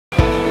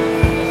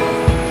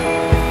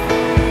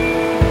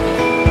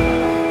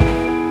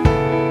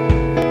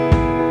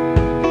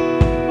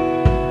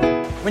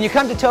When you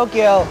come to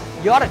Tokyo,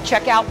 you ought to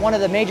check out one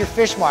of the major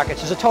fish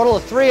markets. There's a total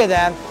of 3 of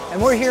them,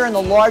 and we're here in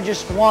the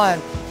largest one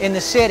in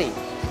the city.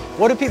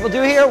 What do people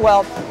do here?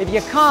 Well, if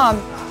you come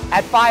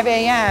at 5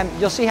 a.m.,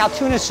 you'll see how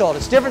tuna is sold.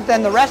 It's different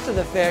than the rest of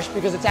the fish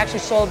because it's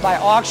actually sold by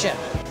auction.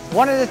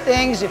 One of the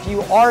things, if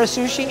you are a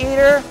sushi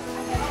eater,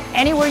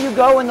 anywhere you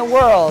go in the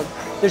world,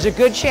 there's a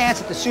good chance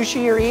that the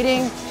sushi you're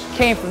eating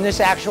came from this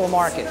actual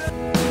market.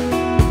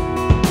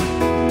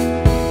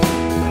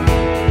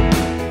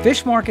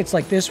 Fish markets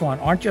like this one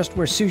aren't just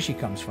where sushi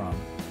comes from.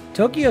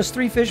 Tokyo's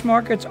 3 fish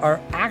markets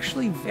are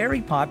actually very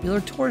popular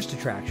tourist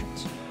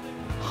attractions.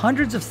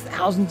 Hundreds of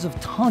thousands of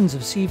tons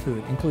of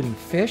seafood, including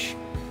fish,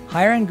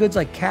 higher-end goods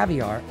like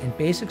caviar, and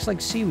basics like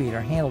seaweed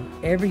are handled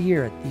every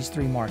year at these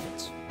 3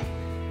 markets.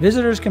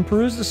 Visitors can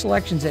peruse the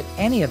selections at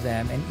any of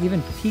them and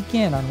even peek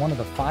in on one of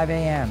the 5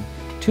 a.m.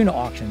 tuna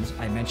auctions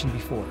I mentioned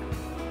before.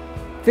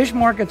 Fish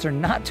markets are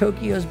not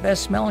Tokyo's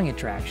best-smelling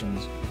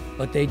attractions,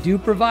 but they do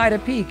provide a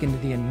peek into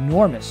the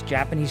enormous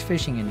Japanese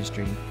fishing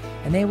industry,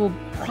 and they will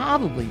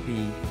probably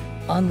be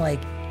unlike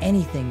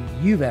anything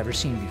you've ever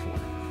seen before.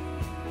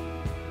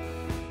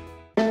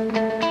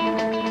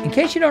 In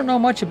case you don't know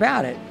much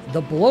about it,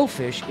 the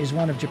blowfish is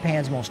one of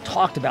Japan's most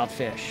talked about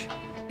fish.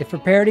 If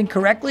prepared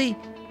incorrectly,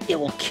 it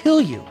will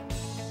kill you.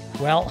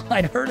 Well,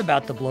 I'd heard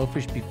about the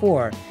blowfish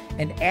before,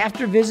 and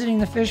after visiting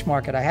the fish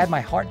market, I had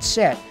my heart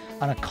set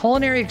on a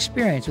culinary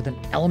experience with an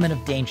element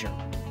of danger.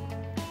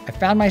 I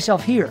found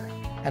myself here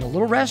at a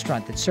little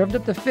restaurant that served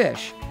up the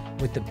fish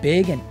with the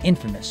big and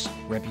infamous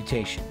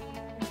reputation.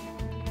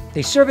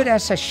 They serve it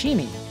as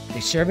sashimi,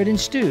 they serve it in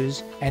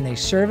stews, and they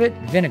serve it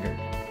vinegared.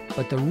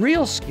 But the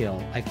real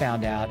skill, I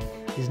found out,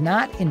 is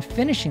not in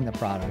finishing the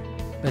product,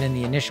 but in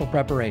the initial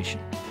preparation.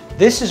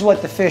 This is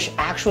what the fish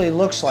actually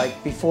looks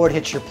like before it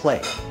hits your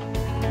plate.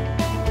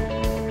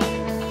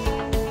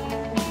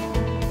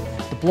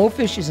 The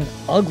blowfish is an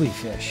ugly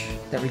fish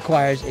that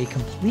requires a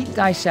complete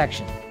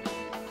dissection.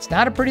 It's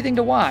not a pretty thing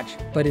to watch,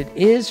 but it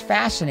is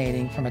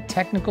fascinating from a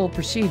technical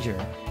procedure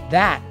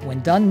that, when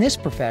done this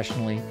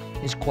professionally,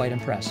 is quite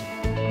impressive.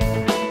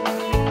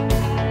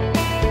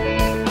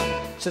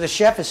 So the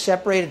chef has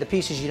separated the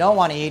pieces you don't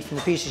want to eat from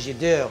the pieces you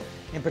do.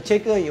 In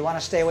particular, you want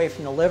to stay away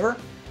from the liver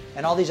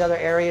and all these other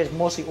areas,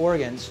 mostly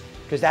organs,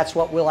 because that's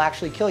what will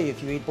actually kill you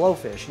if you eat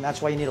blowfish, and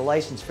that's why you need a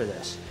license for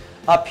this.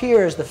 Up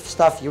here is the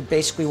stuff you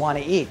basically want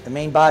to eat. The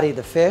main body of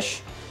the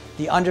fish,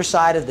 the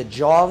underside of the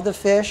jaw of the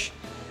fish.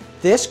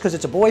 This, because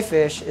it's a boy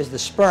fish, is the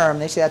sperm.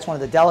 They say that's one of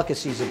the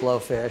delicacies of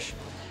blowfish.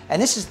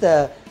 And this is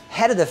the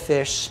head of the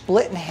fish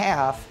split in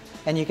half,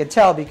 and you can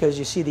tell because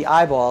you see the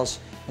eyeballs,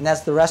 and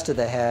that's the rest of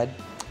the head.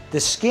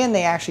 The skin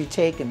they actually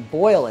take and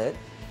boil it,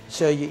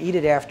 so you eat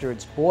it after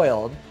it's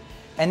boiled.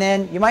 And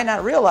then you might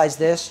not realize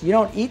this, you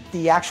don't eat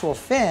the actual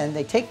fin,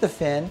 they take the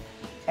fin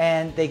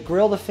and they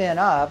grill the fin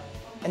up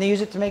and they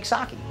use it to make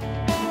sake.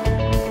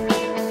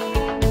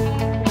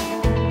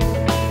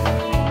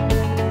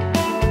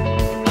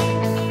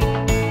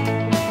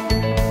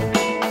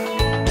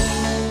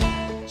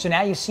 So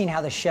now you've seen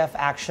how the chef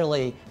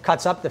actually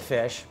cuts up the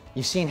fish,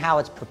 you've seen how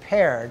it's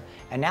prepared,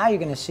 and now you're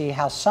going to see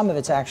how some of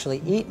it's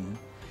actually eaten.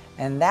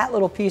 And that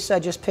little piece I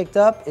just picked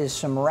up is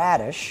some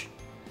radish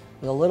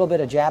with a little bit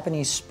of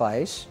Japanese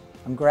spice.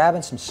 I'm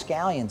grabbing some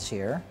scallions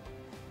here,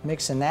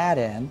 mixing that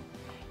in.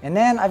 And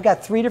then I've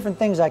got 3 different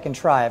things I can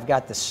try. I've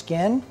got the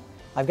skin,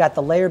 I've got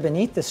the layer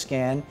beneath the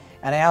skin,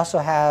 and I also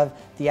have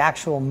the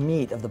actual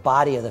meat of the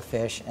body of the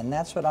fish, and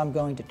that's what I'm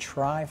going to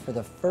try for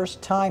the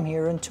first time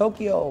here in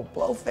Tokyo,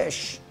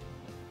 blowfish.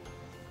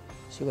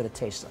 See what it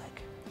tastes like.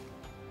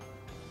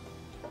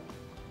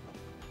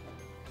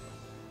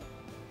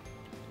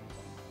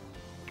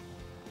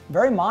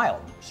 Very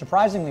mild,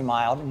 surprisingly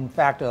mild. In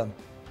fact, a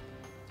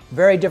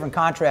very different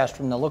contrast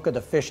from the look of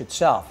the fish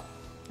itself.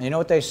 And you know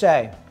what they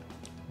say?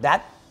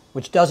 That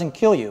which doesn't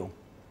kill you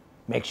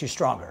makes you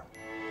stronger.